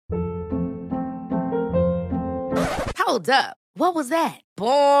Hold up. What was that?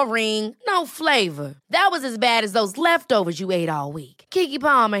 Boring. No flavor. That was as bad as those leftovers you ate all week. Keke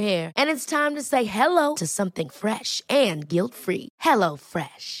Palmer here, and it's time to say hello to something fresh and guilt-free. Hello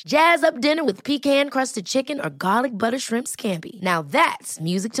Fresh. Jazz up dinner with pecan-crusted chicken or garlic butter shrimp scampi. Now that's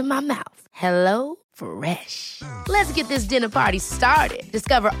music to my mouth. Hello Fresh. Let's get this dinner party started.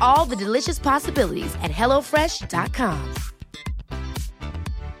 Discover all the delicious possibilities at hellofresh.com.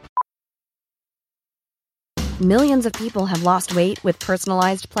 Millions of people have lost weight with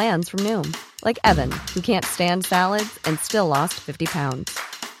personalized plans from Noom. Like Evan, who can't stand salads and still lost 50 pounds.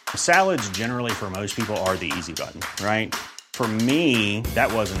 Salads generally for most people are the easy button, right? For me,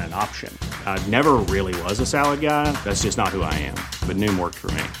 that wasn't an option. I never really was a salad guy. That's just not who I am. But Noom worked for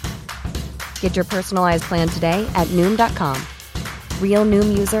me. Get your personalized plan today at Noom.com. Real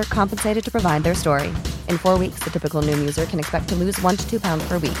Noom user compensated to provide their story. In 4 weeks, the typical Noom user can expect to lose 1 to 2 pounds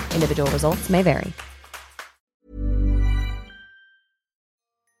per week. Individual results may vary.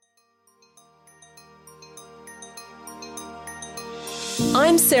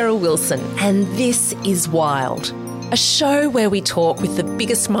 I'm Sarah Wilson, and this is Wild, a show where we talk with the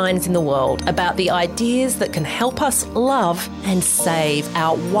biggest minds in the world about the ideas that can help us love and save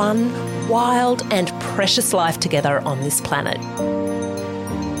our one wild and precious life together on this planet.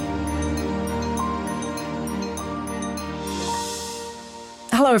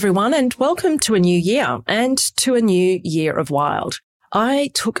 Hello, everyone, and welcome to a new year and to a new year of Wild.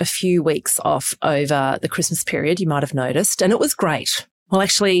 I took a few weeks off over the Christmas period, you might have noticed, and it was great. Well,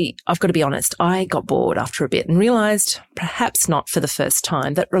 actually, I've got to be honest, I got bored after a bit and realised, perhaps not for the first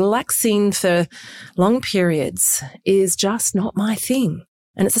time, that relaxing for long periods is just not my thing.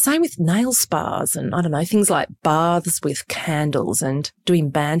 And it's the same with nail spas and, I don't know, things like baths with candles and doing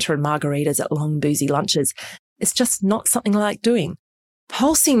banter and margaritas at long boozy lunches. It's just not something I like doing.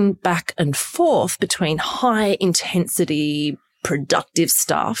 Pulsing back and forth between high intensity, productive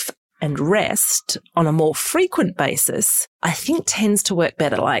stuff and rest on a more frequent basis, I think tends to work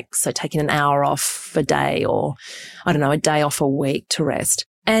better. Like, so taking an hour off a day or, I don't know, a day off a week to rest.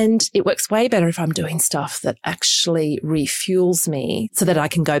 And it works way better if I'm doing stuff that actually refuels me so that I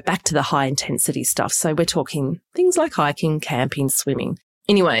can go back to the high intensity stuff. So we're talking things like hiking, camping, swimming.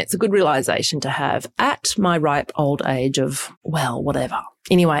 Anyway, it's a good realization to have at my ripe old age of, well, whatever.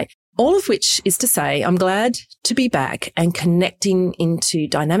 Anyway, all of which is to say, I'm glad to be back and connecting into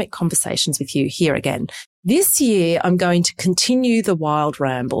dynamic conversations with you here again. This year, I'm going to continue the wild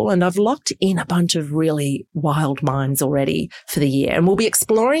ramble, and I've locked in a bunch of really wild minds already for the year. And we'll be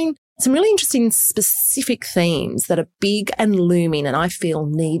exploring some really interesting specific themes that are big and looming and I feel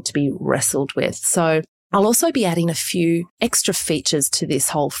need to be wrestled with. So I'll also be adding a few extra features to this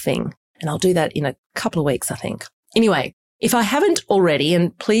whole thing, and I'll do that in a couple of weeks, I think. Anyway, if I haven't already,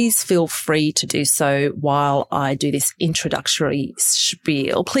 and please feel free to do so while I do this introductory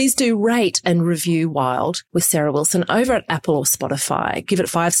spiel, please do rate and review Wild with Sarah Wilson over at Apple or Spotify. Give it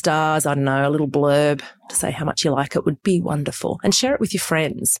 5 stars, I don't know, a little blurb to say how much you like it would be wonderful, and share it with your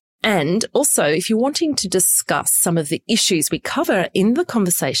friends. And also, if you're wanting to discuss some of the issues we cover in the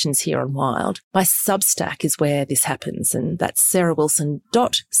conversations here on Wild, my Substack is where this happens, and that's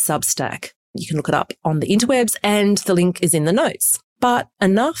sarahwilson.substack. You can look it up on the interwebs and the link is in the notes. But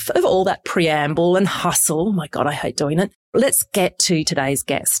enough of all that preamble and hustle. Oh my God, I hate doing it. Let's get to today's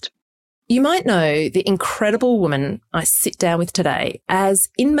guest. You might know the incredible woman I sit down with today as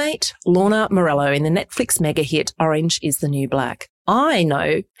inmate Lorna Morello in the Netflix mega hit Orange is the New Black. I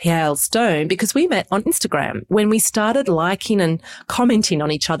know Yael Stone because we met on Instagram when we started liking and commenting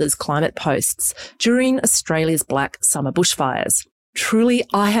on each other's climate posts during Australia's Black Summer bushfires. Truly,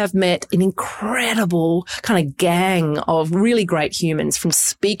 I have met an incredible kind of gang of really great humans from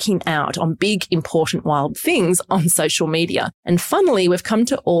speaking out on big, important, wild things on social media. And funnily, we've come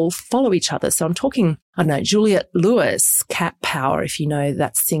to all follow each other. So I'm talking, I don't know, Juliette Lewis, Cat Power, if you know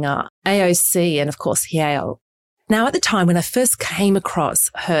that singer, AOC, and of course, Yael. Now, at the time when I first came across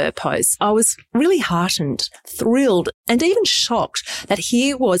her posts, I was really heartened, thrilled, and even shocked that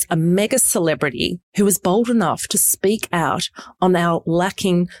here was a mega celebrity who was bold enough to speak out on our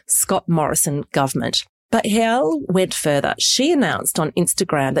lacking Scott Morrison government. But Yael went further. She announced on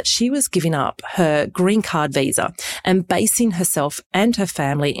Instagram that she was giving up her green card visa and basing herself and her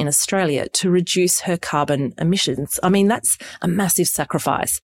family in Australia to reduce her carbon emissions. I mean, that's a massive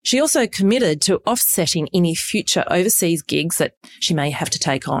sacrifice. She also committed to offsetting any future overseas gigs that she may have to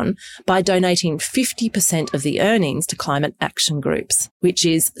take on by donating 50% of the earnings to climate action groups, which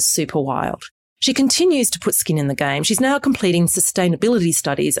is super wild. She continues to put skin in the game. She's now completing sustainability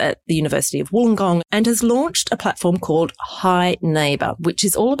studies at the University of Wollongong and has launched a platform called Hi Neighbour, which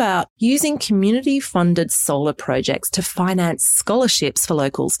is all about using community-funded solar projects to finance scholarships for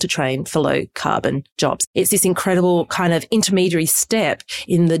locals to train for low-carbon jobs. It's this incredible kind of intermediary step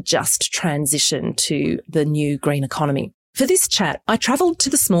in the just transition to the new green economy. For this chat, I travelled to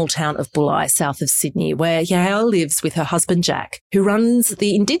the small town of Bulli, south of Sydney, where Yael lives with her husband, Jack, who runs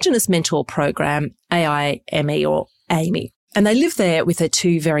the Indigenous Mentor Program, AIME or AMI. And they live there with their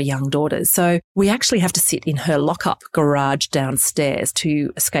 2 very young daughters. So we actually have to sit in her lock-up garage downstairs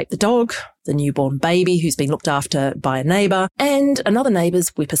to escape the dog, the newborn baby who's been looked after by a neighbour, and another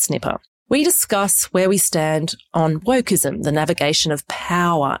neighbour's whippersnipper. We discuss where we stand on wokeism, the navigation of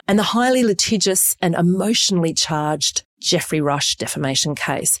power, and the highly litigious and emotionally charged Geoffrey Rush defamation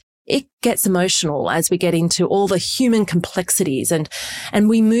case. It gets emotional as we get into all the human complexities and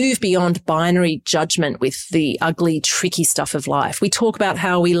we move beyond binary judgment with the ugly, tricky stuff of life. We talk about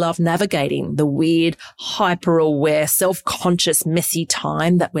how we love navigating the weird, hyper-aware, self-conscious, messy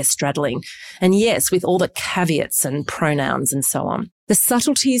time that we're straddling. And yes, with all the caveats and pronouns and so on. The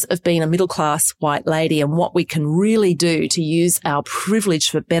subtleties of being a middle-class white lady and what we can really do to use our privilege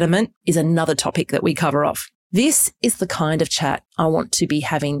for betterment is another topic that we cover off. This is the kind of chat I want to be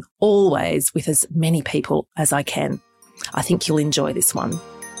having always with as many people as I can. I think you'll enjoy this one.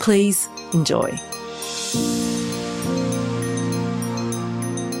 Please enjoy.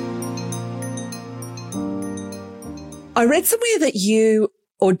 I read somewhere that you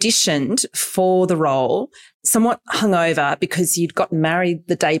auditioned for the role somewhat hungover because you'd gotten married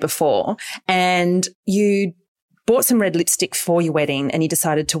the day before and you bought some red lipstick for your wedding and you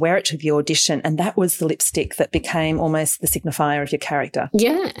decided to wear it to the audition, and that was the lipstick that became almost the signifier of your character.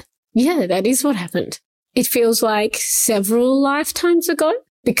 Yeah, that is what happened. It feels like several lifetimes ago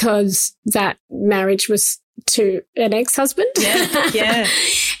because that marriage was to an ex-husband. Yeah.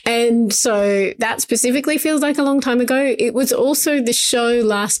 And so that specifically feels like a long time ago. It was also, the show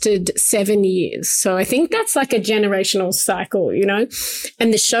lasted 7 years. So I think that's like a generational cycle, you know,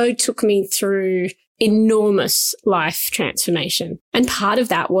 and the show took me through enormous life transformation. And part of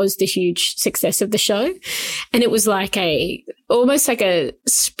that was the huge success of the show. And it was like almost like a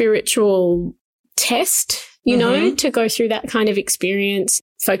spiritual test, you know, to go through that kind of experience,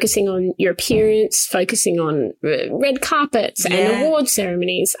 focusing on your appearance, focusing on red carpets and award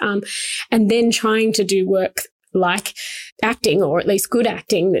ceremonies, and then trying to do work like acting, or at least good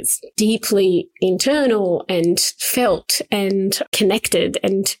acting, that's deeply internal and felt and connected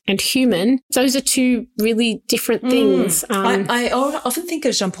and human. Those are 2 really different things. I often think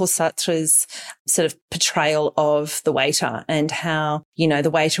of Jean-Paul Sartre's sort of portrayal of the waiter and how, you know,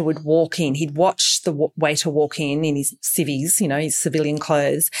 the waiter would walk in. He'd watch the waiter walk in his civvies, you know, his civilian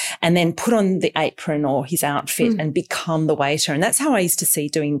clothes, and then put on the apron or his outfit and become the waiter. And that's how I used to see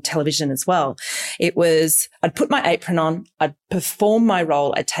doing television as well. It was, I'd put my apron on, I'd perform my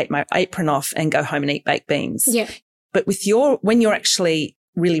role, I'd take my apron off and go home and eat baked beans. Yeah. But when you're actually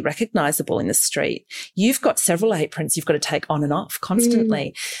really recognizable in the street, you've got several aprons you've got to take on and off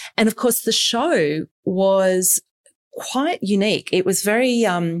constantly. And of course, the show was quite unique. It was very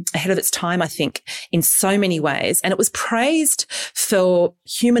ahead of its time, I think, in so many ways. And it was praised for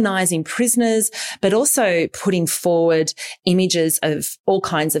humanizing prisoners, but also putting forward images of all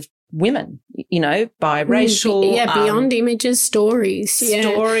kinds of women, you know, biracial. Beyond images, stories.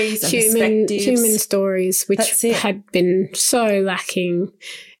 Stories and perspectives. Human stories, which had been so lacking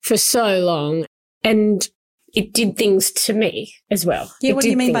for so long. And it did things to me as well. Yeah, what do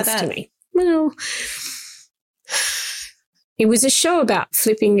you mean by that? To me. Well, it was a show about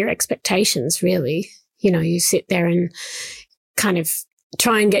flipping your expectations, really. You know, you sit there and kind of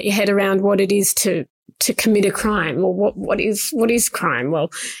try and get your head around what it is to commit a crime, or what is crime? Well,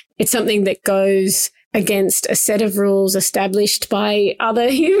 it's something that goes against a set of rules established by other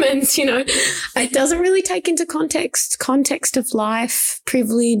humans, you know. It doesn't really take into context of life,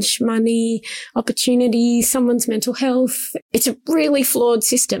 privilege, money, opportunity, someone's mental health. It's a really flawed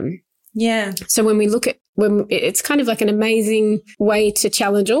system. Yeah. So when it's kind of like an amazing way to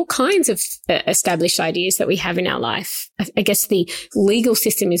challenge all kinds of established ideas that we have in our life. I guess the legal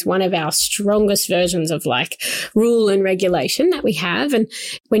system is one of our strongest versions of like rule and regulation that we have. And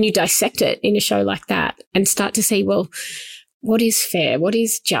when you dissect it in a show like that and start to see, well, what is fair? What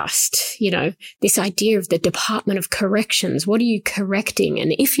is just? You know, this idea of the Department of Corrections. What are you correcting?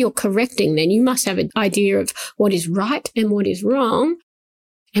 And if you're correcting, then you must have an idea of what is right and what is wrong.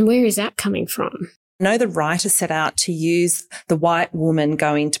 And where is that coming from? know the writer set out to use the white woman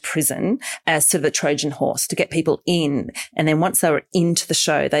going to prison as sort of the Trojan horse to get people in. And then once they were into the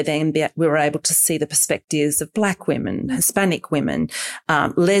show, we were able to see the perspectives of Black women, Hispanic women,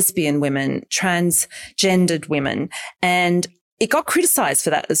 lesbian women, transgendered women. And it got criticised for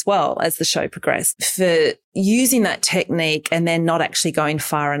that as well as the show progressed, for using that technique and then not actually going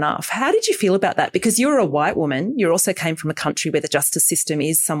far enough. How did you feel about that? Because you're a white woman. You also came from a country where the justice system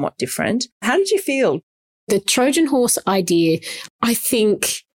is somewhat different. How did you feel? The Trojan horse idea, I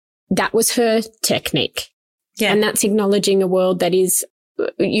think that was her technique. Yeah. And that's acknowledging a world that is,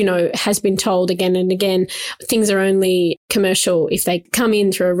 has been told again and again, things are only commercial if they come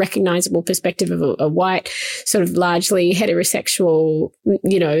in through a recognizable perspective of a white, sort of largely heterosexual,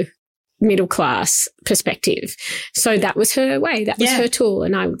 middle class perspective. So that was her way. That was her tool.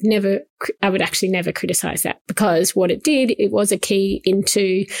 And I would actually never criticize that, because what it did, it was a key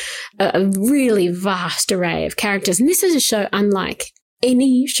into a really vast array of characters. And this is a show unlike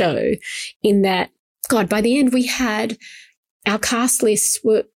any show in that, God, by the end we had, our cast lists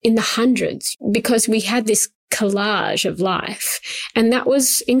were in the hundreds because we had this collage of life. And that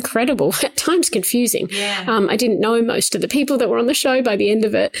was incredible, at times confusing. Yeah. I didn't know most of the people that were on the show by the end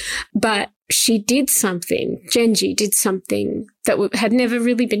of it, but she did something. Genji did something that had never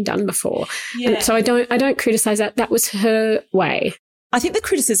really been done before. Yeah. And so I don't criticize that. That was her way. I think the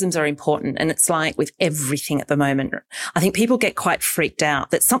criticisms are important, and it's like with everything at the moment. I think people get quite freaked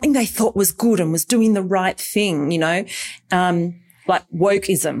out that something they thought was good and was doing the right thing, like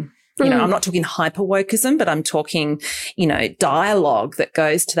wokeism. I'm not talking hyper wokeism, but I'm talking, dialogue that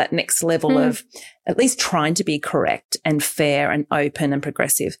goes to that next level of at least trying to be correct and fair and open and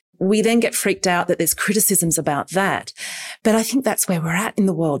progressive. We then get freaked out that there's criticisms about that. But I think that's where we're at in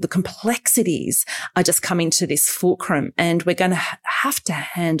the world. The complexities are just coming to this fulcrum, and we're going to have to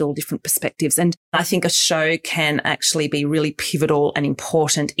handle different perspectives. And I think a show can actually be really pivotal and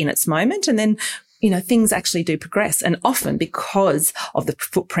important in its moment. And then things actually do progress, and often because of the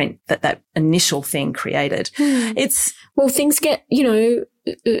footprint that initial thing created. Things get,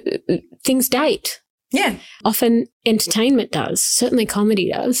 things date. Yeah. Often entertainment does, certainly comedy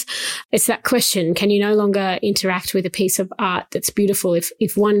does. It's that question, can you no longer interact with a piece of art that's beautiful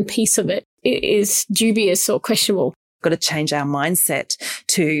if one piece of it is dubious or questionable? Got to change our mindset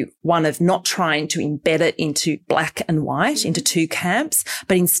to one of not trying to embed it into black and white, into two camps,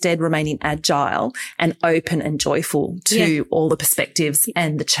 but instead remaining agile and open and joyful to all the perspectives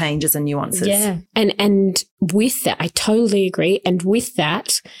and the changes and nuances. Yeah. And with that, I totally agree. And with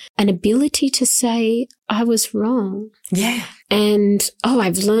that, an ability to say, I was wrong. Yeah. And,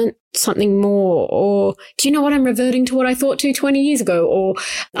 I've learned something more, or do you know what, I'm reverting to what I thought 20 years ago, or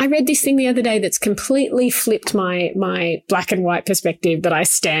I read this thing the other day that's completely flipped my black and white perspective that I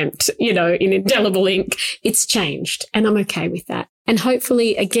stamped, in indelible ink. It's changed, and I'm okay with that. And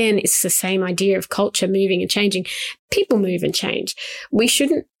hopefully, again, it's the same idea of culture moving and changing. People move and change. We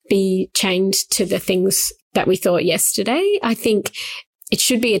shouldn't be chained to the things that we thought yesterday. I think it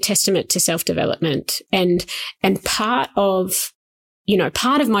should be a testament to self-development, and part of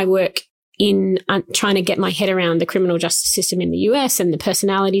my work in trying to get my head around the criminal justice system in the US and the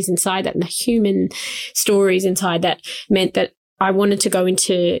personalities inside that and the human stories inside that meant that I wanted to go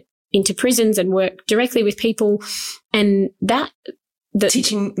into into prisons and work directly with people. And that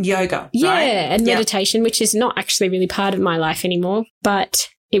teaching yoga, yeah, right? And meditation, which is not actually really part of my life anymore, but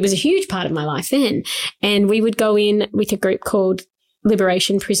it was a huge part of my life then. And we would go in with a group called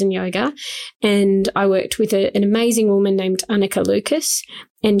Liberation Prison Yoga, and I worked with an amazing woman named Annika Lucas,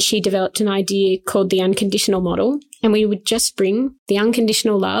 and she developed an idea called the unconditional model, and we would just bring the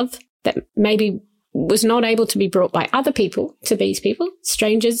unconditional love that maybe was not able to be brought by other people to these people,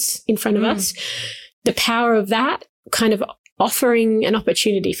 strangers in front of us. The power of that kind of offering an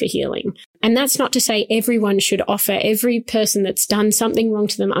opportunity for healing. And that's not to say everyone should offer every person that's done something wrong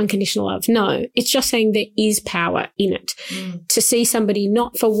to them unconditional love. No, it's just saying there is power in it. To see somebody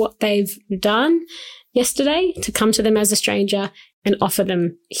not for what they've done yesterday, to come to them as a stranger and offer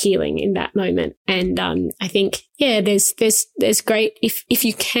them healing in that moment. And I think, yeah, there's great, if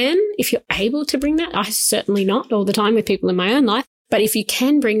you can, if you're able to bring that, I certainly not all the time with people in my own life, but if you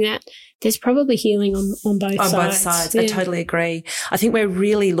can bring that, there's probably healing on both sides. On both sides. Yeah. I totally agree. I think we're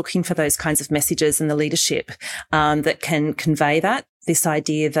really looking for those kinds of messages in the leadership that can convey that. This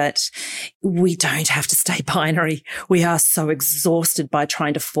idea that we don't have to stay binary. We are so exhausted by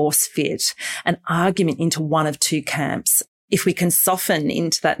trying to force fit an argument into one of two camps. If we can soften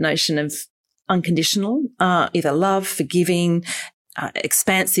into that notion of unconditional, either love, forgiving,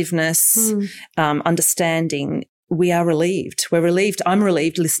 expansiveness, understanding, we are relieved. We're relieved. I'm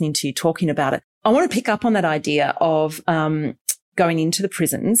relieved listening to you talking about it. I want to pick up on that idea of going into the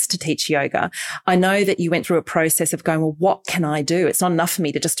prisons to teach yoga. I know that you went through a process of going, well, what can I do? It's not enough for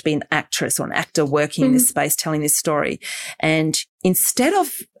me to just be an actress or an actor working in this space, telling this story. And instead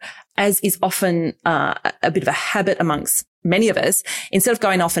of, as is often a bit of a habit amongst many of us, instead of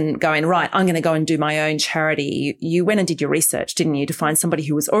going off and going, right, I'm going to go and do my own charity, you went and did your research, didn't you, to find somebody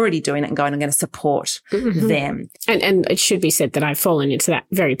who was already doing it and going, I'm going to support them. And it should be said that I've fallen into that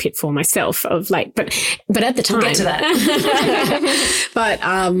very pitfall myself of like, but at the time. We'll get to that. But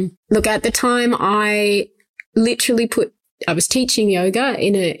look, at the time I literally I was teaching yoga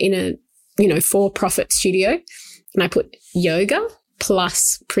in a for-profit studio, and I put yoga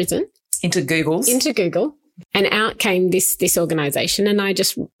plus prison into Google. And out came this organization, and I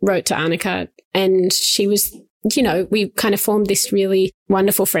just wrote to Annika, and she was, we kind of formed this really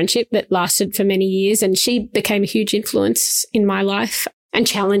wonderful friendship that lasted for many years, and she became a huge influence in my life and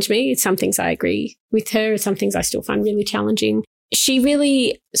challenged me. Some things I agree with her, some things I still find really challenging. She's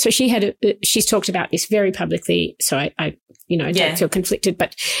talked about this very publicly, so I don't feel conflicted,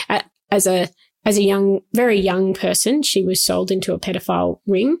 but as a very young person, she was sold into a pedophile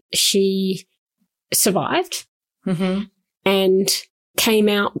ring. She survived and came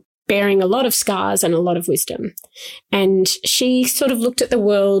out bearing a lot of scars and a lot of wisdom. And she sort of looked at the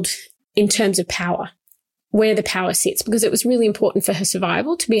world in terms of power, where the power sits, because it was really important for her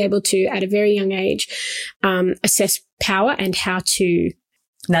survival to be able to, at a very young age, assess power and how to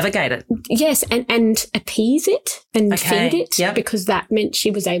navigate it. Yes, and appease it and feed it, because that meant she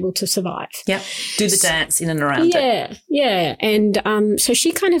was able to survive. Yep, do the dance in and around it. Yeah. And so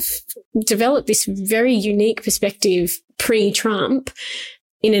she kind of developed this very unique perspective pre-Trump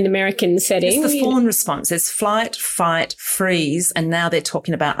in an American setting. It's the fawn response. There's flight, fight, freeze, and now they're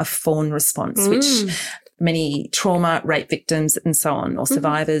talking about a fawn response, which many trauma, rape victims and so on, or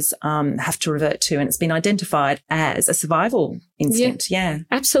survivors have to revert to. And it's been identified as a survival instinct. Yeah.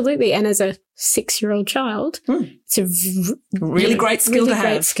 Absolutely. And as a 6-year-old child, it's a really great skill to have.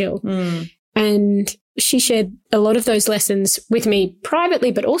 Great skill. And she shared a lot of those lessons with me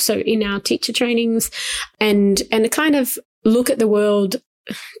privately, but also in our teacher trainings, and a kind of look at the world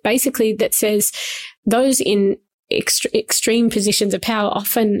basically that says those in extreme positions of power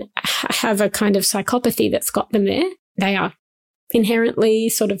often have a kind of psychopathy that's got them there. They are inherently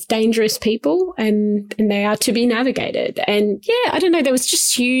sort of dangerous people, and they are to be navigated. And I don't know, there was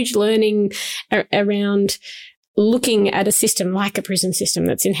just huge learning around looking at a system like a prison system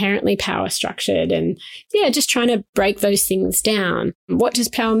that's inherently power structured, and just trying to break those things down. What does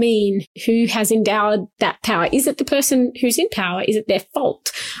power mean? Who has endowed that power? Is it the person who's in power? Is it their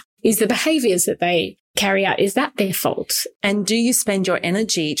fault? Is the behaviours that they carry out, is that their fault? And do you spend your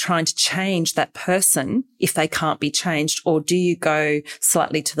energy trying to change that person if they can't be changed, or do you go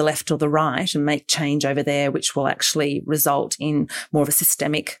slightly to the left or the right and make change over there, which will actually result in more of a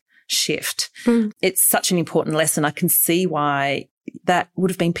systemic shift? It's such an important lesson. I can see why that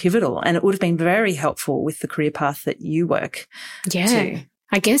would have been pivotal, and it would have been very helpful with the career path that you work to.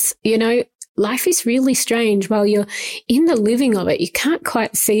 I guess, life is really strange. While you're in the living of it, you can't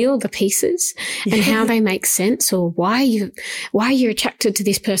quite see all the pieces and how they make sense, or why you're attracted to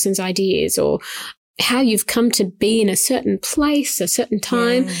this person's ideas, or how you've come to be in a certain place, a certain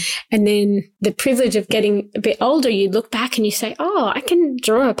time. And then the privilege of getting a bit older, you look back and you say, oh, I can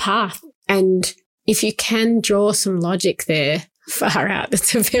draw a path. And if you can draw some logic there, far out,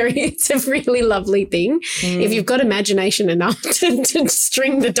 it's a really lovely thing. If you've got imagination enough to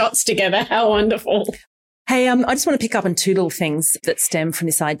string the dots together, how wonderful. Hey, I just want to pick up on two little things that stem from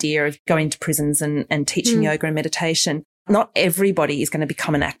this idea of going to prisons and teaching yoga and meditation. Not everybody is going to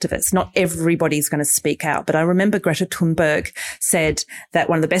become an activist. Not everybody is going to speak out. But I remember Greta Thunberg said that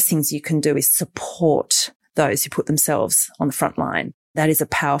one of the best things you can do is support those who put themselves on the front line. That is a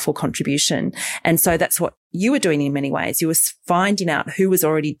powerful contribution. And so that's what you were doing in many ways. You were finding out who was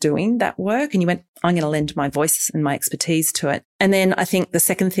already doing that work, and you went, I'm going to lend my voice and my expertise to it. And then I think the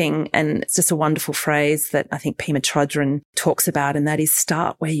second thing, and it's just a wonderful phrase that I think Pema Chodron talks about, and that is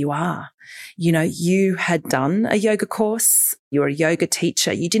start where you are. You had done a yoga course. You're a yoga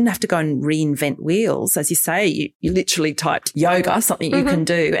teacher. You didn't have to go and reinvent wheels. As you say, you literally typed yoga, something you can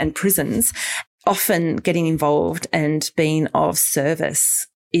do, and prisons. Often getting involved and being of service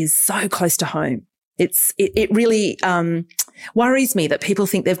is so close to home. It really worries me that people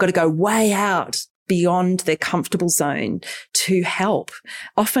think they've got to go way out beyond their comfortable zone to help.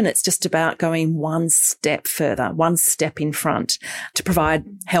 Often it's just about going one step further, one step in front to provide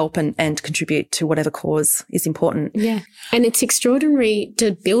help and contribute to whatever cause is important. Yeah. And it's extraordinary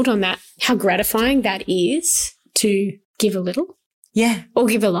to build on that, how gratifying that is to give a little. Yeah. Or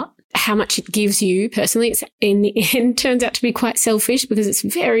give a lot. how much it gives you personally. It's in the end turns out to be quite selfish because it's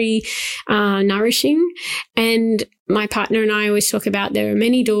very nourishing. And my partner and I always talk about there are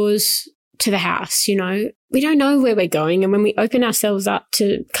many doors to the house, you know. We don't know where we're going. And when we open ourselves up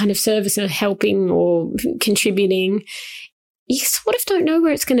to kind of service or helping or contributing, you sort of don't know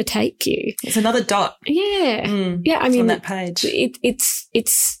where it's going to take you. It's another dot. Yeah. Yeah. I mean, on that page.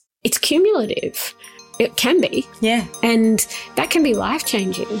 It's cumulative. It can be. Yeah. And that can be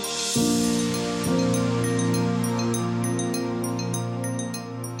life-changing.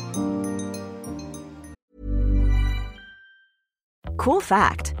 Cool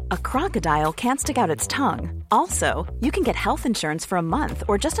fact, a crocodile can't stick out its tongue. Also, you can get health insurance for a month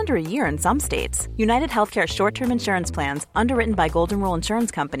or just under a year in some states. United Healthcare short-term insurance plans, underwritten by Golden Rule Insurance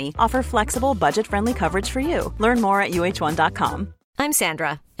Company, offer flexible, budget-friendly coverage for you. Learn more at UH1.com. I'm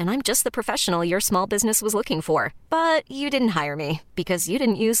Sandra, and I'm just the professional your small business was looking for. But you didn't hire me because you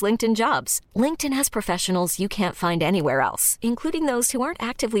didn't use LinkedIn Jobs. LinkedIn has professionals you can't find anywhere else, including those who aren't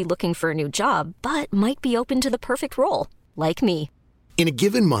actively looking for a new job, but might be open to the perfect role, like me. In a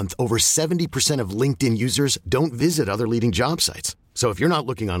given month, over 70% of LinkedIn users don't visit other leading job sites. So if you're not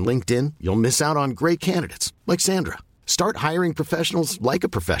looking on LinkedIn, you'll miss out on great candidates like Sandra. Start hiring professionals like a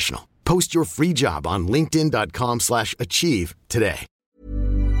professional. Post your free job on linkedin.com/achieve today.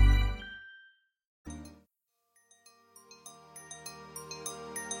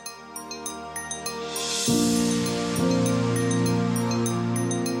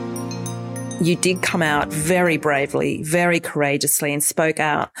 You did come out very bravely, very courageously, and spoke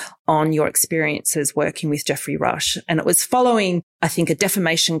out on your experiences working with Geoffrey Rush. And it was following, I think, a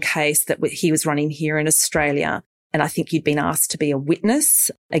defamation case that he was running here in Australia. And I think you'd been asked to be a witness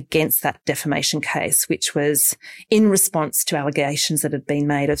against that defamation case, which was in response to allegations that had been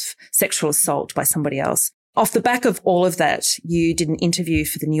made of sexual assault by somebody else. Off the back of all of that, you did an interview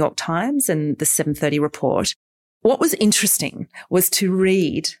for the New York Times and the 730 Report. What was interesting was to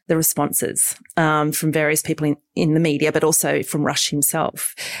read the responses from various people in the media, but also from Rush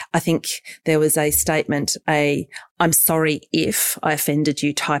himself. I think there was a statement, "I'm sorry if I offended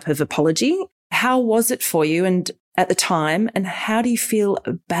you" type of apology. How was it for you and at the time, and how do you feel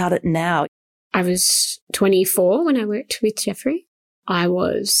about it now? I was 24 when I worked with Geoffrey. I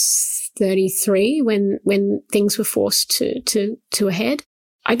was 33 when things were forced to a head.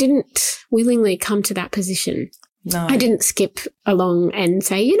 I didn't willingly come to that position. No. I didn't skip along and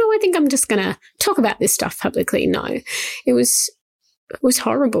say, I think I'm just going to talk about this stuff publicly. No, it was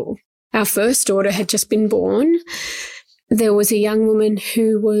horrible. Our first daughter had just been born. There was a young woman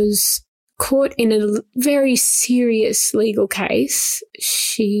who was caught in a very serious legal case.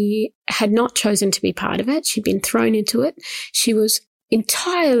 She had not chosen to be part of it. She'd been thrown into it. She was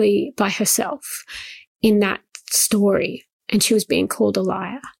entirely by herself in that story, and she was being called a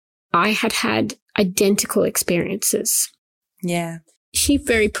liar. I had identical experiences. Yeah. She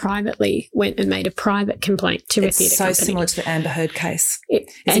very privately went and made a private complaint to a theatre company. It's so similar to the Amber Heard case.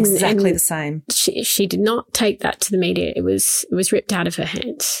 It's exactly the same. She did not take that to the media. It was ripped out of her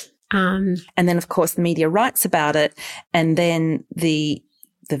hands. And then, of course, the media writes about it, and then the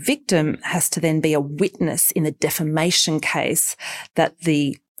victim has to then be a witness in the defamation case that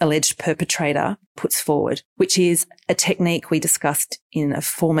the alleged perpetrator puts forward, which is a technique we discussed in a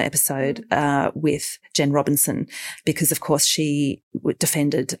former episode with Jen Robinson, because, of course, she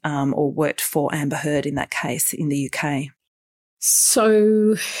defended or worked for Amber Heard in that case in the UK.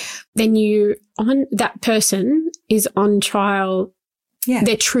 So then that person is on trial. Yeah.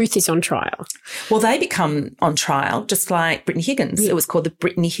 Their truth is on trial. Well, they become on trial, just like Brittany Higgins. Yeah. It was called the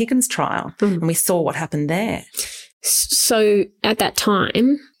Brittany Higgins trial, and we saw what happened there. So at that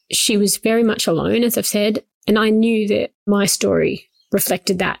time, she was very much alone, as I've said, and I knew that my story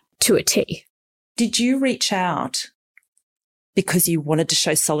reflected that to a T. Did you reach out because you wanted to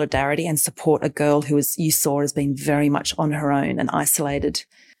show solidarity and support a girl who you saw as being very much on her own and isolated?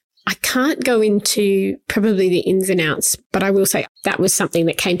 I can't go into probably the ins and outs, but I will say that was something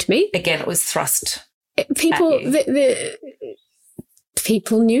that came to me. Again, it was thrust. People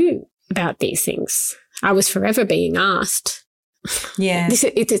knew about these things. I was forever being asked. Yeah.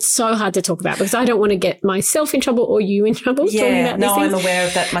 It's so hard to talk about because I don't want to get myself in trouble or you in trouble talking about these things. I'm aware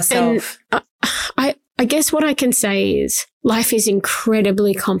of that myself. And I guess what I can say is life is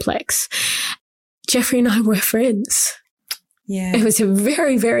incredibly complex. Geoffrey and I were friends. Yeah. It was a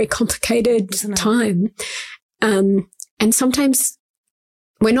very, very complicated time. And sometimes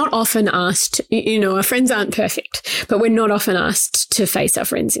we're not often asked, our friends aren't perfect, but we're not often asked to face our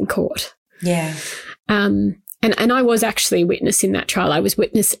friends in court. Yeah. And I was actually witness in that trial. I was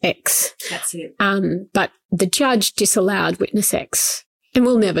witness X. That's it. But the judge disallowed witness X And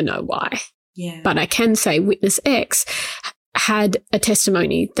we'll never know why. Yeah. But I can say Witness X had a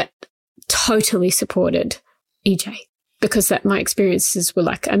testimony that totally supported EJ, because that my experiences were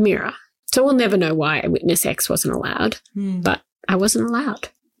like a mirror. So we'll never know why Witness X wasn't allowed, but I wasn't allowed.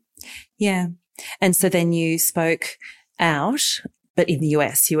 Yeah. And so then you spoke out, but in the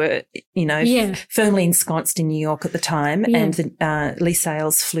US, you were, firmly ensconced in New York at the time, and Lee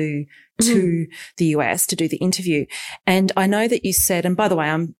Sales flew to the US to do the interview. And I know that you said, and by the way,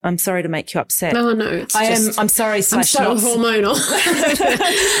 I'm sorry to make you upset. No, it's I'm sorry / I'm so not hormonal.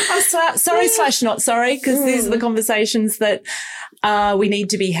 I'm sorry / not sorry, because these are the conversations that we need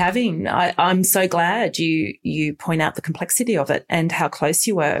to be having. I'm so glad you point out the complexity of it and how close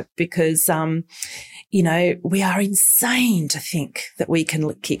you were, because we are insane to think that we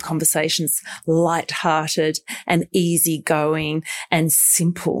can keep conversations lighthearted and easygoing and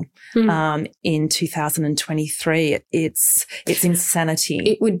simple in 2023. It's insanity.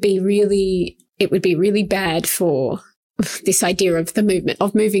 It would be really bad for this idea of the movement,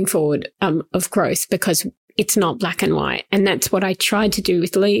 of moving forward, of growth, because it's not black and white. And that's what I tried to do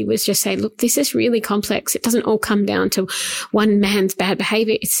with Lee, was just say, look, this is really complex. It doesn't all come down to one man's bad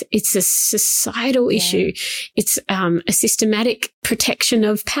behavior. It's a societal issue. It's a systematic protection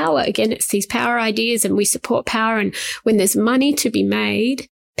of power. Again, it's these power ideas, and we support power. And when there's money to be made,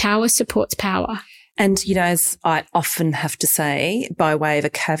 power supports power. And, as I often have to say, by way of a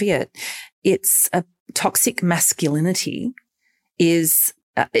caveat, it's a toxic masculinity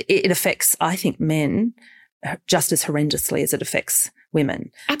it affects, I think, men just as horrendously as it affects women.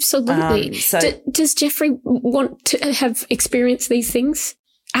 Absolutely. Does Jeffrey want to have experienced these things?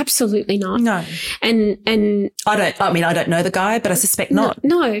 Absolutely not. No. And I don't know the guy, but I suspect not.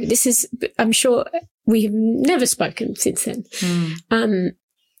 No, I'm sure we have never spoken since then.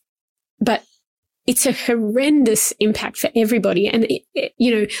 But it's a horrendous impact for everybody. And,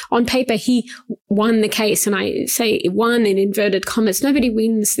 on paper, he won the case. And I say won in inverted commas. Nobody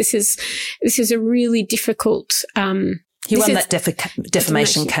wins. This is a really difficult. He won that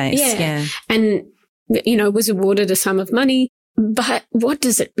defamation case. Yeah. And, was awarded a sum of money. But what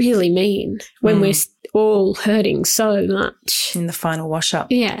does it really mean when we're all hurting so much? In the final wash-up.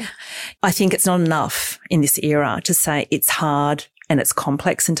 Yeah. I think it's not enough in this era to say it's hard and it's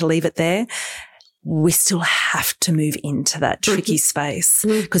complex and to leave it there. We still have to move into that tricky space,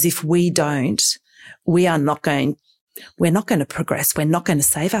 because if we don't, we're not going to progress. We're not going to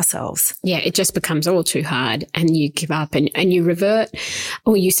save ourselves. Yeah, it just becomes all too hard, and you give up and you revert,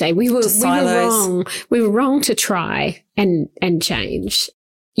 or you say we were wrong. We were wrong to try and change.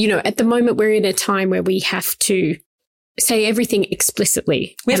 At the moment we're in a time where we have to say everything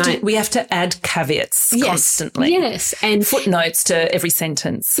explicitly. We have to add caveats constantly. Yes. And footnotes to every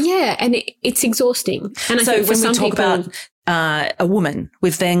sentence. Yeah. And it's exhausting. And I think when we talk about a woman,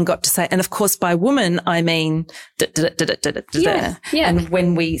 we've then got to say, and of course by woman, I mean, Yeah. And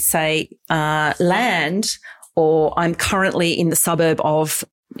when we say land, or I'm currently in the suburb of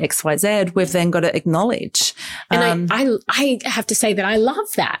XYZ, we've then got to acknowledge. And I have to say that I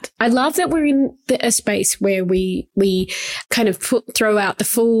love that. I love that we're in a space where we kind of throw out the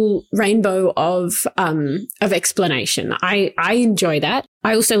full rainbow of explanation. I enjoy that.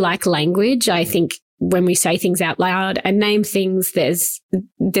 I also like language. I think when we say things out loud and name things, there's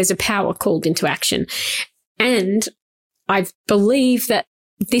a power called into action. And I believe that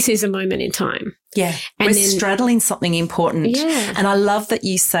this is a moment in time. Yeah. And we're straddling something important. Yeah. And I love that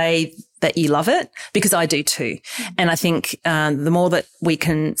you say that you love it, because I do too. And I think the more that we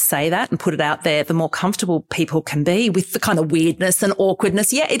can say that and put it out there, the more comfortable people can be with the kind of weirdness and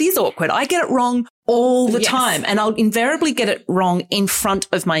awkwardness. Yeah, it is awkward. I get it wrong all the time. And I'll invariably get it wrong in front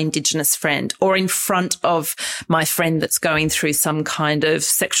of my Indigenous friend, or in front of my friend that's going through some kind of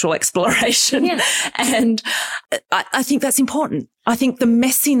sexual exploration. Yeah. And I think that's important. I think the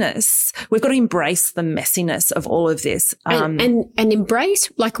messiness, we've got to embrace the messiness of all of this. And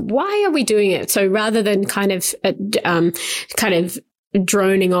embrace, like, why are we doing it? So rather than kind of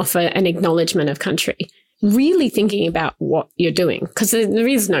droning off an acknowledgement of country, really thinking about what you're doing, because there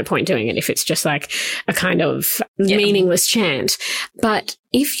is no point doing it if it's just like a kind of meaningless chant. But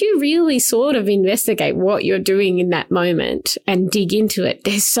if you really sort of investigate what you're doing in that moment and dig into it,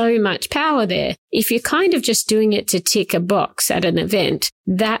 there's so much power there. If you're kind of just doing it to tick a box at an event,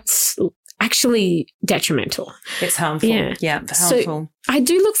 that's actually detrimental. It's harmful. Yeah, harmful. So I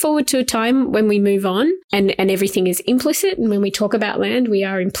do look forward to a time when we move on and everything is implicit. And when we talk about land, we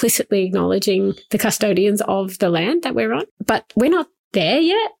are implicitly acknowledging the custodians of the land that we're on. But we're not there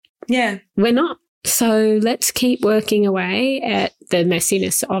yet. Yeah. We're not. So let's keep working away at the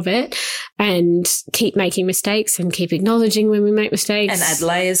messiness of it and keep making mistakes and keep acknowledging when we make mistakes. And add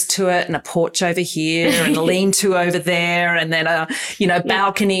layers to it, and a porch over here and a lean-to over there, and then a,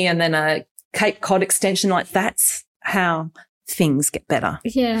 balcony and then a Cape Cod extension. Like, that's how things get better.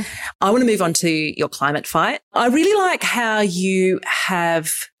 Yeah. I want to move on to your climate fight. I really like how you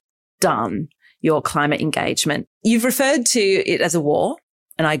have done your climate engagement. You've referred to it as a war.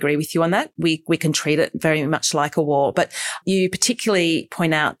 And I agree with you on that. We can treat it very much like a war, but you particularly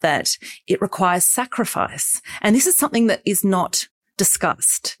point out that it requires sacrifice. And this is something that is not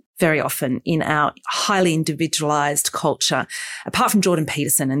discussed very often in our highly individualized culture. Apart from Jordan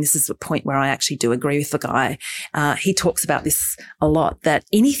Peterson, and this is a point where I actually do agree with the guy, he talks about this a lot, that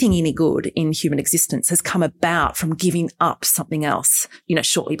anything any good in human existence has come about from giving up something else,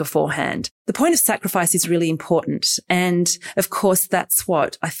 shortly beforehand. The point of sacrifice is really important. And of course, that's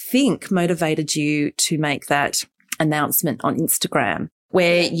what I think motivated you to make that announcement on Instagram,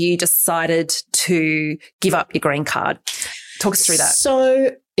 where you decided to give up your green card. Talk us through that.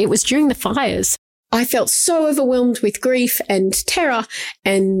 So it was during the fires. I felt so overwhelmed with grief and terror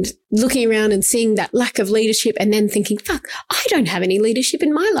and looking around and seeing that lack of leadership and then thinking, fuck, I don't have any leadership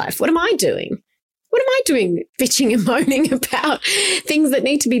in my life. What am I doing? What am I doing? Bitching and moaning about things that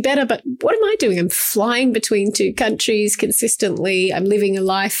need to be better. But what am I doing? I'm flying between two countries consistently. I'm living a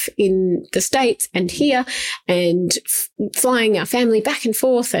life in the States and here and flying our family back and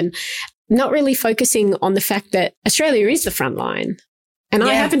forth and not really focusing on the fact that Australia is the front line. And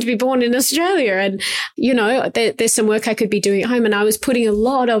I happen to be born in Australia and, there's some work I could be doing at home. And I was putting a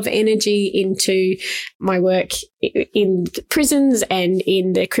lot of energy into my work in prisons and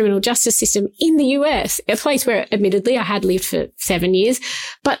in the criminal justice system in the US, a place where admittedly I had lived for 7 years.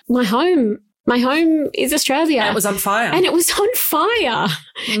 But my home is Australia. And it was on fire. And it was on fire.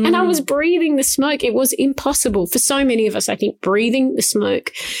 And I was breathing the smoke. It was impossible for so many of us, I think, breathing the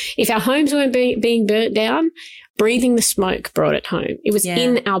smoke. If our homes weren't being burnt down, breathing the smoke brought it home. It was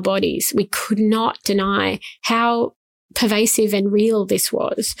in our bodies. We could not deny how pervasive and real this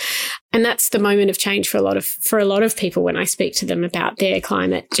was. And that's the moment of change for a lot of people when I speak to them about their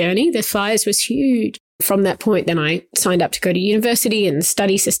climate journey. The fires was huge. From that point, then I signed up to go to university and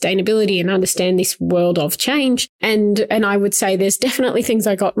study sustainability and understand this world of change. And I would say there's definitely things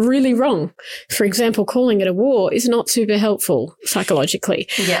I got really wrong. For example, calling it a war is not super helpful psychologically.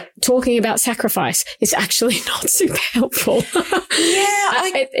 Yeah. Talking about sacrifice is actually not super helpful.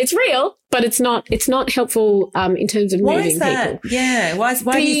 It's real, but it's not helpful in terms of moving people. Yeah. Why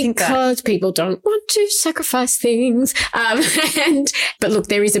do you think that? Because people don't want to sacrifice things. But look,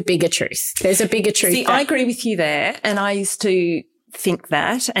 there is a bigger truth. There's a bigger truth. See, I agree with you there. And I used to think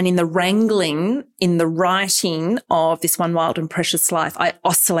that. And in the wrangling, in the writing of This One Wild and Precious Life, I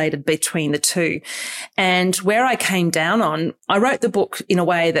oscillated between the two. And where I came down on, I wrote the book in a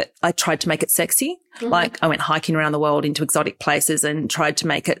way that I tried to make it sexy. Mm-hmm. Like I went hiking around the world into exotic places and tried to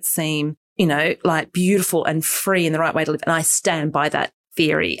make it seem, like beautiful and free and the right way to live. And I stand by that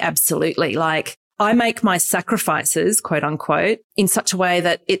theory. Absolutely. Like I make my sacrifices, quote unquote, in such a way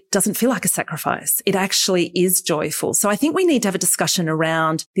that it doesn't feel like a sacrifice. It actually is joyful. So I think we need to have a discussion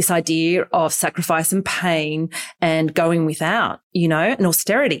around this idea of sacrifice and pain and going without, and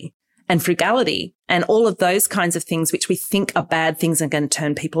austerity and frugality and all of those kinds of things which we think are bad things and going to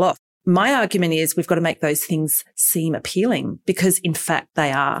turn people off. My argument is we've got to make those things seem appealing because in fact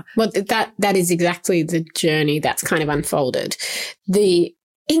they are. Well, that is exactly the journey that's kind of unfolded. The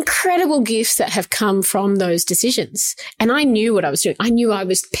incredible gifts that have come from those decisions. And I knew what I was doing. I knew I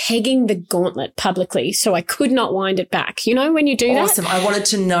was pegging the gauntlet publicly, so I could not wind it back. When you do that? Awesome. I wanted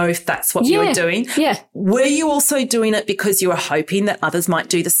to know if that's what you were doing. Yeah. Were you also doing it because you were hoping that others might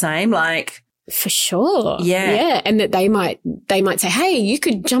do the same? For sure. Yeah. Yeah. And that they might say, hey, you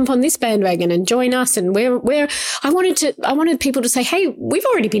could jump on this bandwagon and join us. And I wanted people to say, hey, we've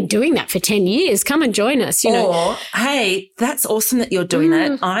already been doing that for 10 years. Come and join us. Or, hey, that's awesome that you're doing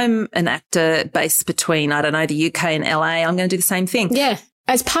it. I'm an actor based between, the UK and LA. I'm going to do the same thing. Yeah.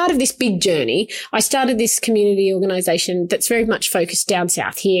 As part of this big journey, I started this community organisation that's very much focused down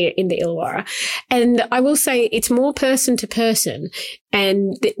south here in the Illawarra. And I will say it's more person to person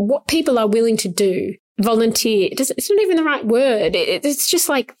and what people are willing to do, volunteer. It's not even the right word. It's just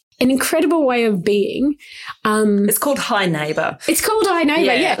like an incredible way of being. It's called High Neighbour. It's called High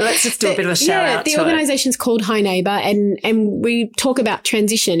Neighbour, yeah. Let's just do a bit of a shout out to it. The organisation's called High Neighbour and we talk about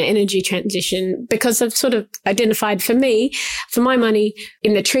energy transition, because I've sort of identified for my money,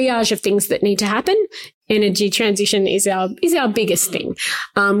 in the triage of things that need to happen, energy transition is our biggest thing.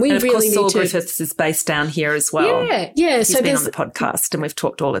 We and of really course, need Saul to. Griffiths is based down here as well. Yeah. He's So been there's on the podcast and we've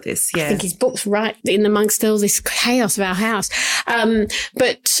talked all of this. Yeah. I think his book's right in amongst all this chaos of our house.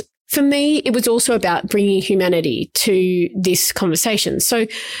 But for me, it was also about bringing humanity to this conversation. So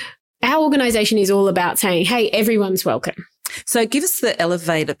our organisation is all about saying, hey, everyone's welcome. So give us the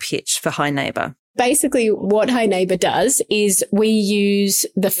elevator pitch for Hi Neighbour. Basically, what Hi Neighbour does is we use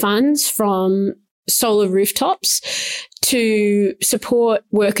the funds from solar rooftops to support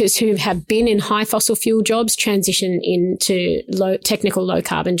workers who have been in high fossil fuel jobs transition into technical low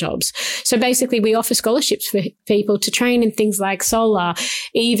carbon jobs. So basically we offer scholarships for people to train in things like solar,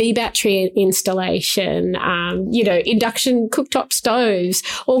 EV battery installation, induction cooktop stoves,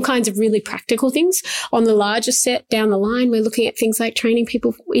 all kinds of really practical things. On the larger set down the line, we're looking at things like training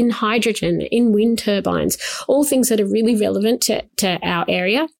people in hydrogen, in wind turbines, all things that are really relevant to our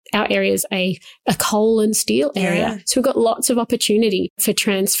area. Our area is a coal and steel area. Yeah. So we've got lots of opportunity for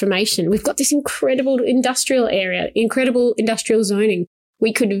transformation. We've got this incredible industrial area, incredible industrial zoning.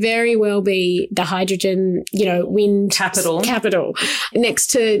 We could very well be the hydrogen, wind capital next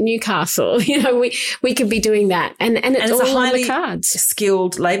to Newcastle. We could be doing that. And it's all on the cards.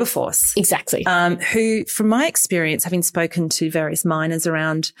 Skilled labour force. Exactly. Who, from my experience, having spoken to various miners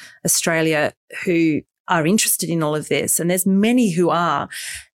around Australia who are interested in all of this, and there's many who are,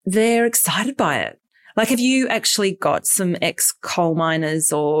 they're excited by it. Like, have you actually got some ex-coal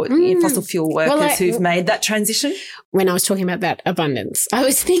miners or fossil fuel workers who've made that transition? When I was talking about that abundance, I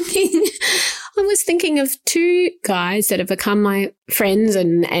was thinking of two guys that have become my friends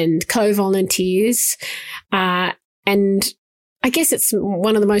and co-volunteers. And I guess it's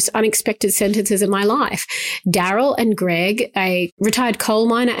one of the most unexpected sentences of my life. Daryl and Greg, a retired coal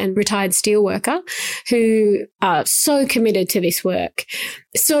miner and retired steel worker who are so committed to this work,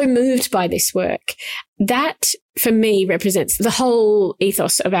 so moved by this work. That, for me, represents the whole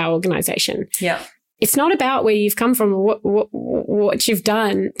ethos of our organisation. Yeah. It's not about where you've come from or what you've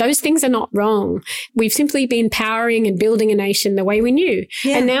done. Those things are not wrong. We've simply been powering and building a nation the way we knew.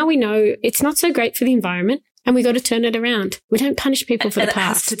 Yeah. And now we know it's not so great for the environment. And we got to turn it around. We don't punish people for the past. And it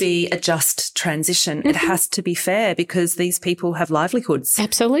has to be a just transition. Mm-hmm. It has to be fair because these people have livelihoods.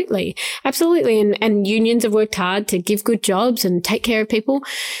 Absolutely. Absolutely. And unions have worked hard to give good jobs and take care of people.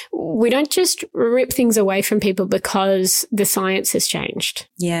 We don't just rip things away from people because the science has changed.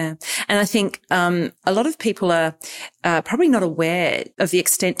 Yeah. And I think a lot of people are probably not aware of the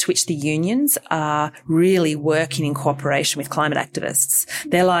extent to which the unions are really working in cooperation with climate activists.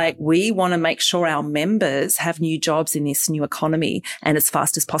 They're like, we want to make sure our members have new jobs in this new economy and as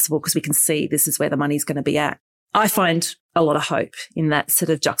fast as possible because we can see this is where the money's going to be at. I find a lot of hope in that sort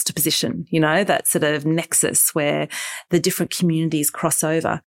of juxtaposition, that sort of nexus where the different communities cross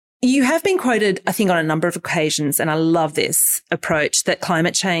over. You have been quoted, I think, on a number of occasions, and I love this approach, that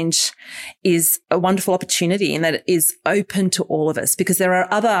climate change is a wonderful opportunity and that it is open to all of us because there are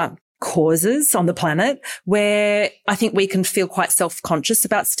other causes on the planet where I think we can feel quite self-conscious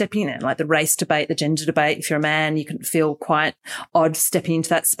about stepping in, like the race debate, the gender debate. If you're a man, you can feel quite odd stepping into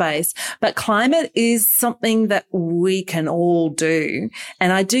that space. But climate is something that we can all do.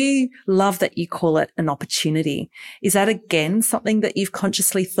 And I do love that you call it an opportunity. Is that, again, something that you've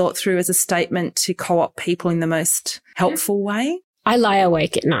consciously thought through as a statement to co-opt people in the most helpful way? I lie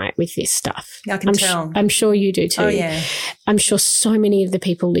awake at night with this stuff. I can tell. I'm sure you do too. Oh, yeah. I'm sure so many of the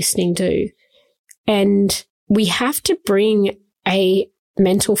people listening do. And we have to bring a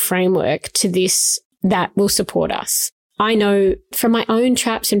mental framework to this that will support us. I know from my own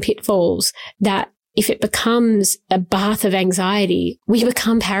traps and pitfalls that if it becomes a bath of anxiety, we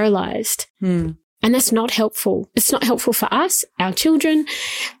become paralyzed. And that's not helpful. It's not helpful for us, our children,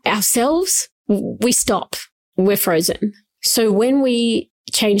 ourselves. We stop. We're frozen. So when we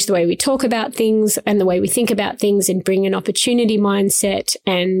change the way we talk about things and the way we think about things and bring an opportunity mindset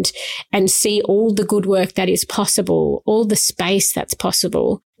and see all the good work that is possible, all the space that's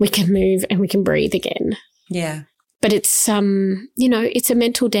possible, we can move and we can breathe again. Yeah. But it's, it's a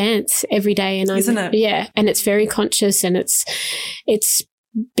mental dance every day. And isn't it? Yeah. And it's very conscious and it's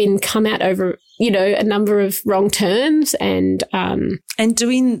been come out over, a number of wrong terms and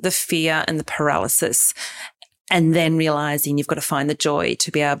doing the fear and the paralysis and then realizing you've got to find the joy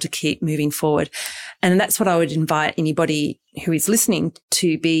to be able to keep moving forward. And that's what I would invite anybody who is listening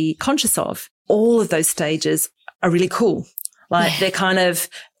to be conscious of. All of those stages are really cool. Like they're kind of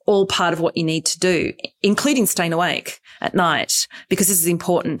all part of what you need to do, including staying awake at night, because this is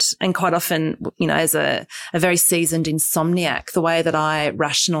important. And quite often, as a very seasoned insomniac, the way that I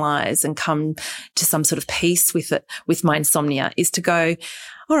rationalize and come to some sort of peace with it, with my insomnia, is to go,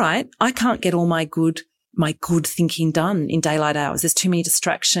 all right, I can't get all my good my good thinking done in daylight hours. There's too many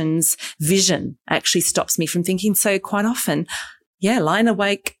distractions. Vision actually stops me from thinking. So quite often, lying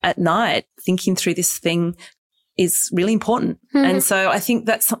awake at night thinking through this thing is really important. Mm-hmm. And so I think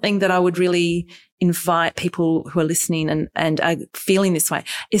that's something that I would really invite people who are listening and are feeling this way.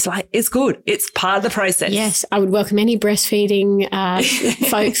 It's good. It's part of the process. Yes. I would welcome any breastfeeding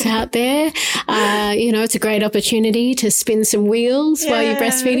folks out there. It's a great opportunity to spin some wheels while you're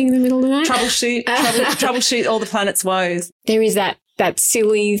breastfeeding in the middle of the night. Troubleshoot all the planet's woes. There is that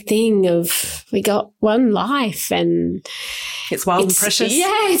silly thing of we got one life and it's wild and precious. Yeah,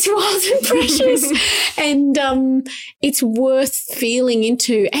 it's wild and precious. And it's worth feeling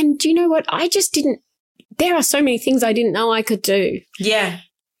into. And do you know what? There are so many things I didn't know I could do. Yeah.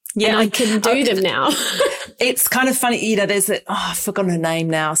 Yeah. And I can do them now. It's kind of funny, there's I've forgotten her name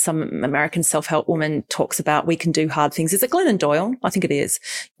now. Some American self-help woman talks about we can do hard things. Is it Glennon Doyle? I think it is.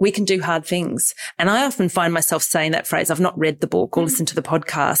 We can do hard things. And I often find myself saying that phrase. I've not read the book or listened to the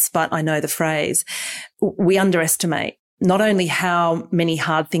podcast, but I know the phrase. We underestimate not only how many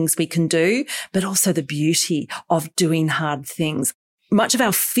hard things we can do, but also the beauty of doing hard things. Much of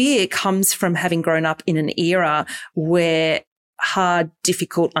our fear comes from having grown up in an era where hard,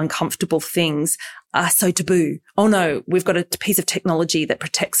 difficult, uncomfortable things are so taboo. Oh no, we've got a piece of technology that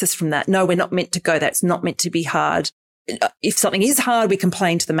protects us from that. No, we're not meant to go there. It's not meant to be hard. If something is hard, we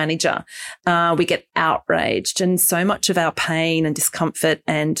complain to the manager. We get outraged. And so much of our pain and discomfort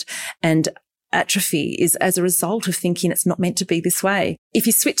and atrophy is as a result of thinking it's not meant to be this way. If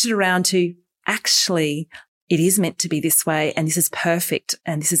you switch it around to actually, it is meant to be this way and this is perfect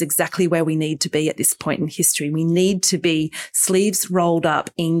and this is exactly where we need to be at this point in history. We need to be sleeves rolled up,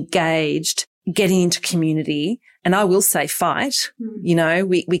 engaged, getting into community. And I will say fight.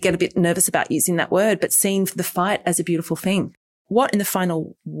 We get a bit nervous about using that word, but seeing the fight as a beautiful thing. What in the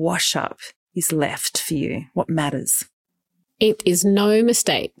final wash up is left for you? What matters? It is no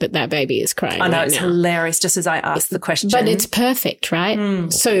mistake that baby is crying. I know, right it's now. hilarious just as I asked the question. But it's perfect,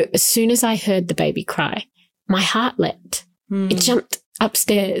 right? So as soon as I heard the baby cry, my heart leapt. It jumped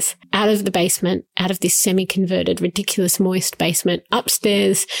upstairs out of the basement, out of this semi-converted, ridiculous moist basement,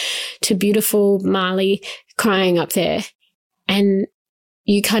 upstairs to beautiful Marley crying up there. And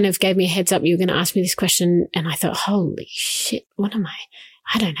you kind of gave me a heads up you were going to ask me this question. And I thought, holy shit, what am I?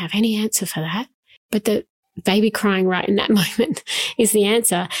 I don't have any answer for that. But the baby crying right in that moment is the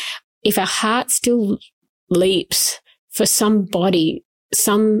answer. If our heart still leaps for somebody,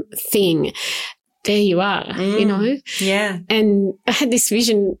 something, there you are, Yeah. And I had this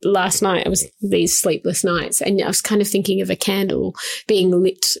vision last night. It was these sleepless nights, and I was kind of thinking of a candle being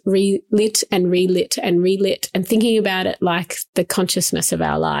lit, relit and relit and relit, and thinking about it like the consciousness of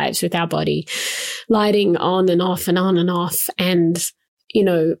our lives with our body lighting on and off and on and off. And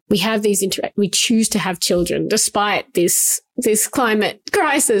we have these we choose to have children despite this climate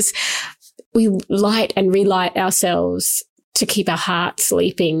crisis. We light and relight ourselves to keep our hearts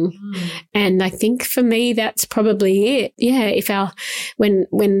leaping. And I think for me, that's probably it. Yeah.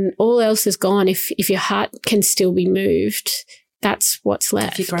 When all else is gone, if your heart can still be moved, that's what's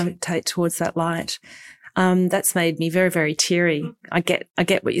left. If you gravitate towards that light. That's made me very, very teary. I get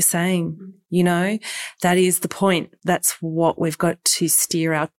what you're saying. That is the point. That's what we've got to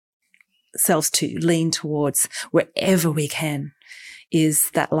steer ourselves to, lean towards wherever we can,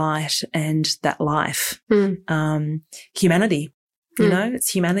 is that light and that life. Humanity, it's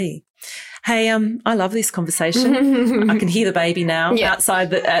humanity. Hey, I love this conversation. I can hear the baby now outside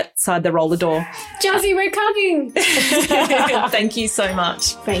the roller door. Jazzy, we're coming. Thank you so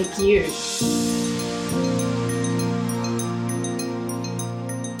much. Thank you.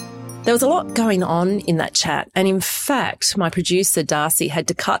 There was a lot going on in that chat. And in fact, my producer, Darcy, had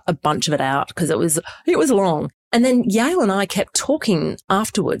to cut a bunch of it out because it was long. And then Yael and I kept talking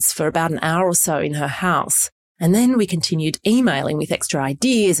afterwards for about an hour or so in her house. And then we continued emailing with extra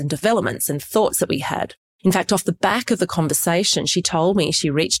ideas and developments and thoughts that we had. In fact, off the back of the conversation, she told me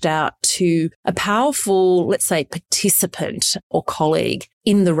she reached out to a powerful, let's say, participant or colleague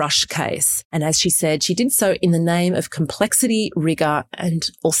in the Rush case. And as she said, she did so in the name of complexity, rigor, and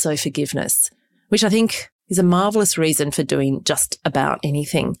also forgiveness, which I think is a marvelous reason for doing just about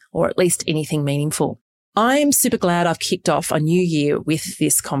anything, or at least anything meaningful. I'm super glad I've kicked off a new year with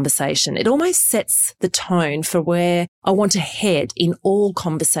this conversation. It almost sets the tone for where I want to head in all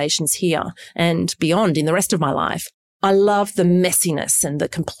conversations here and beyond in the rest of my life. I love the messiness and the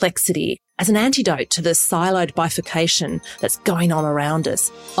complexity as an antidote to the siloed bifurcation that's going on around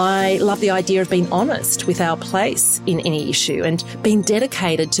us. I love the idea of being honest with our place in any issue and being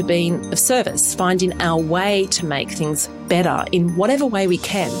dedicated to being of service, finding our way to make things better in whatever way we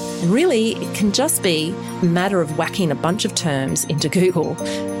can. And really, it can just be a matter of whacking a bunch of terms into Google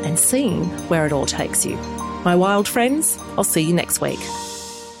and seeing where it all takes you. My wild friends, I'll see you next week.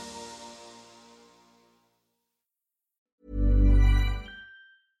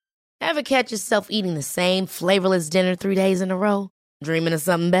 Ever catch yourself eating the same flavorless dinner 3 days in a row? Dreaming of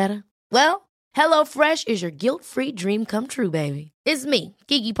something better? Well, HelloFresh is your guilt-free dream come true, baby. It's me,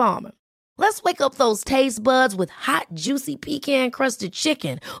 Keke Palmer. Let's wake up those taste buds with hot, juicy pecan-crusted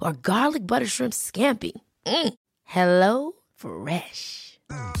chicken or garlic butter shrimp scampi. HelloFresh.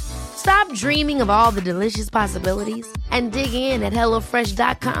 Stop dreaming of all the delicious possibilities and dig in at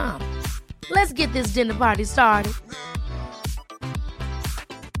HelloFresh.com. Let's get this dinner party started.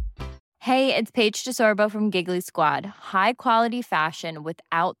 Hey, it's Paige DeSorbo from Giggly Squad. High quality fashion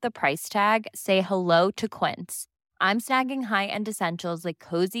without the price tag. Say hello to Quince. I'm snagging high-end essentials like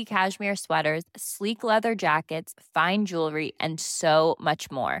cozy cashmere sweaters, sleek leather jackets, fine jewelry, and so much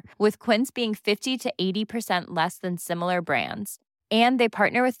more. With Quince being 50 to 80% less than similar brands. And they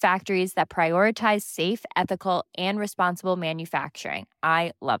partner with factories that prioritize safe, ethical, and responsible manufacturing.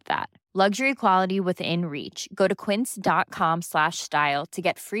 I love that. Luxury quality within reach. Go to quince.com/style to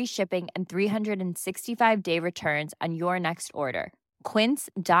get free shipping and 365-day returns on your next order.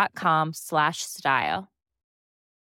 Quince.com/style.